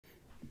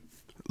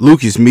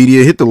Lucas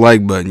Media, hit the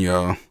like button,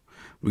 y'all.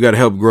 We got to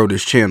help grow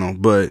this channel.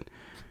 But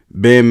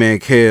Bandman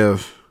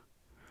Kevo,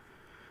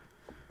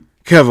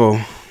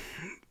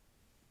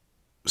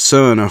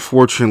 son,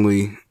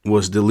 unfortunately,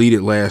 was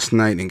deleted last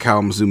night in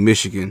Kalamazoo,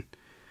 Michigan.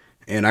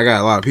 And I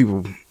got a lot of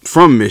people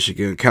from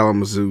Michigan,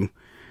 Kalamazoo,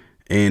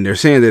 and they're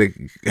saying that it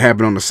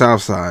happened on the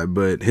south side.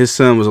 But his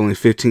son was only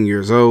 15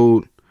 years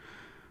old.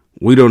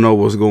 We don't know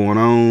what's going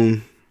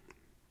on.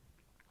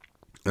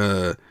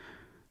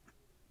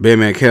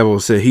 Bandman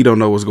Kevo said he don't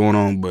know what's going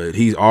on, but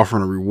he's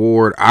offering a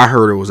reward. I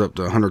heard it was up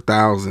to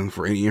 $100,000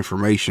 for any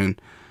information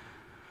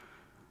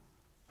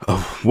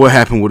of what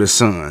happened with his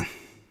son.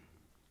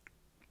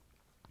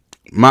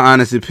 My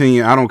honest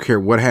opinion, I don't care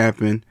what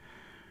happened.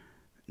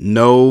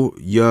 No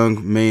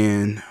young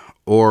man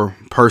or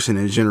person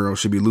in general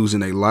should be losing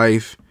their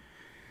life.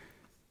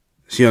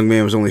 This young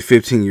man was only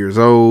 15 years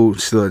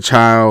old, still a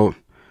child.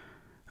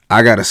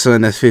 I got a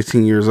son that's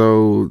 15 years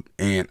old,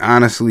 and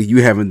honestly,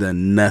 you haven't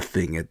done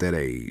nothing at that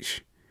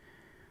age.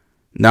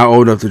 Not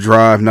old enough to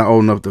drive, not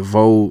old enough to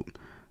vote,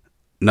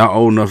 not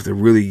old enough to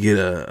really get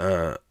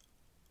a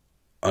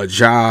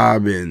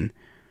job, and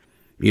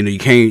you know you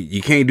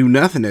can't do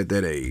nothing at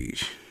that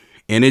age.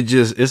 And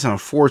it's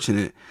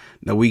unfortunate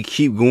that we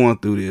keep going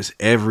through this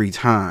every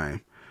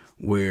time,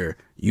 where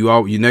you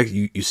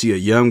see a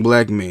young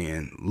black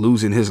man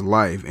losing his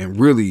life, and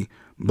really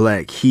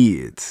black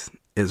kids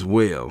as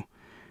well.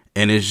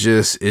 And it's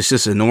just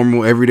a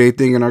normal everyday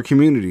thing in our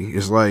community.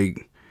 It's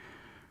like,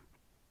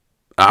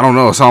 I don't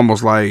know, it's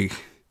almost like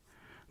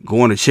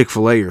going to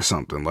Chick-fil-A or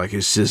something. Like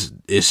it's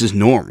just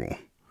normal.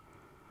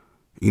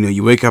 You know,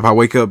 I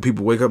wake up,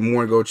 people wake up in the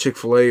morning, go to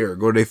Chick-fil-A or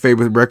go to their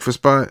favorite breakfast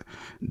spot.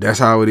 That's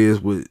how it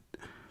is with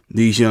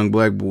these young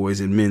black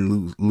boys and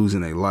men losing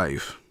their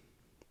life.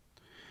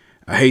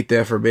 I hate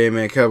that for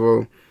Bandman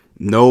Kevo.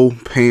 No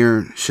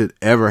parent should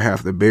ever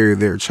have to bury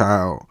their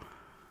child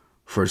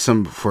for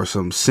some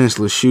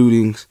senseless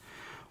shootings.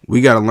 We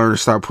got to learn to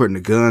start putting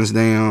the guns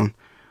down.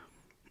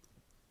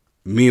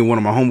 Me and one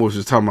of my homeboys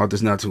was talking about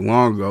this not too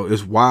long ago.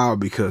 It's wild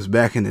because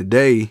back in the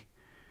day,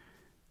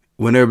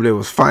 whenever there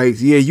was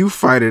fights, yeah, you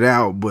fight it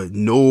out, but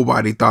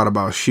nobody thought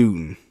about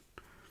shooting.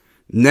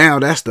 Now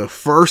that's the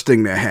first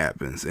thing that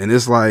happens. And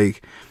it's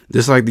like,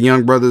 just like the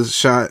young brothers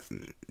shot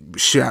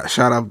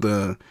up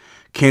the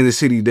Kansas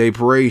City Day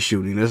Parade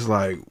shooting. It's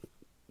like,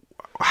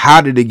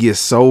 how did it get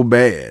so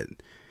bad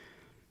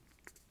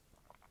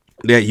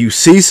that you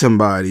see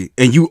somebody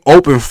and you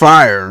open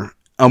fire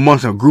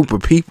amongst a group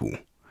of people?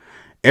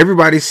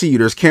 Everybody see you.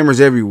 There's cameras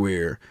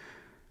everywhere.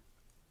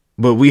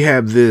 But we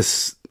have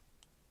this,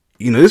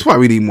 you know, this is why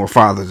we need more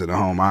fathers in the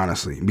home,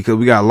 honestly. Because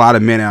we got a lot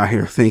of men out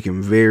here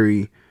thinking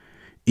very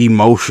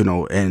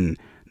emotional and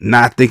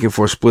not thinking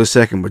for a split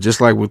second. But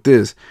just like with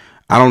this,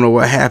 I don't know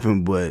what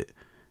happened, but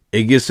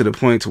it gets to the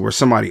point to where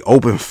somebody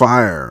opened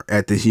fire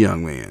at this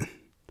young man.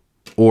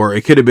 Or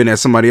it could have been at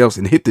somebody else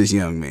and hit this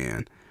young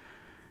man.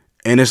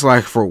 And it's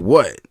like, for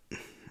what?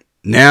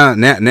 Now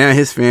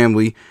his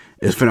family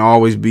is finna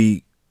always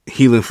be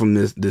healing from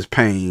this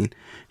pain.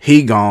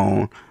 He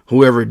gone.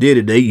 Whoever did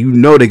it,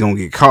 they're gonna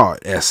get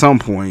caught at some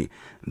point.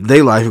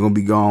 Their life is gonna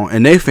be gone,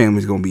 and their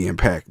family's gonna be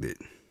impacted.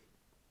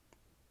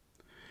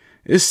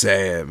 It's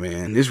sad,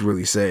 man. It's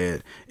really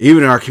sad.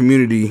 Even in our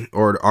community,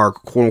 or our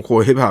quote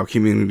unquote hip hop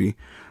community,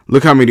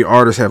 look how many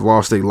artists have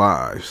lost their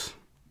lives.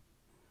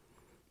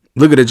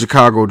 Look at the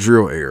Chicago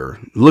drill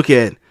era. Look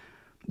at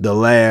the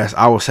last,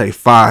 I would say,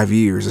 5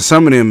 years. And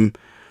some of them,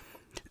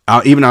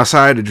 even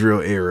outside the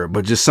drill era,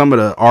 but just some of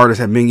the artists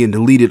have been getting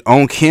deleted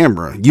on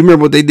camera. You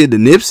remember what they did to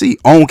Nipsey?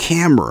 On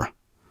camera.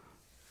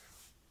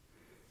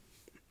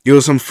 It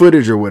was some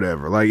footage or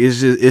whatever. Like,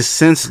 it's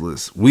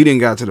senseless. We didn't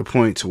got to the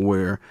point to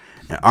where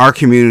in our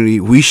community,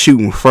 we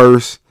shooting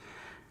first.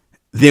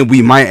 Then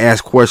we might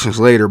ask questions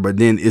later, but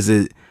then is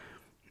it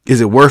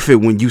worth it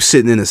when you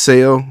sitting in a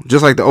cell?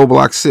 Just like the O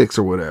Block 6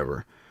 or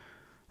whatever.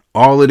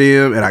 All of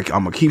them, and I'm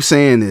going to keep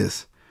saying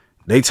this,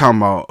 they talking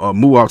about,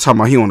 Muwap talking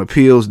about he on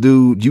appeals.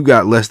 Dude, you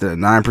got less than a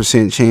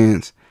 9%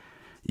 chance.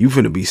 You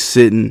finna be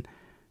sitting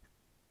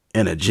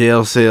in a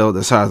jail cell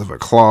the size of a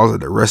closet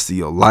the rest of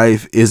your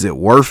life. Is it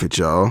worth it,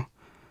 y'all?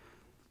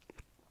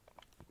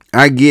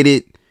 I get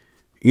it.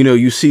 You know,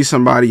 you see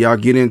somebody, y'all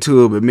get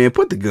into it, but man,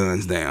 put the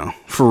guns down.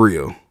 For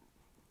real.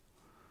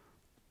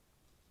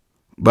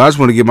 But I just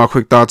want to get my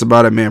quick thoughts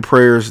about it, man.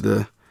 Prayers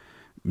to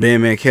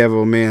Bandman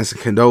Kevo, man.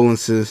 Some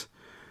condolences.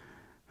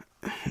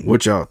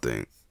 What y'all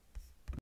think?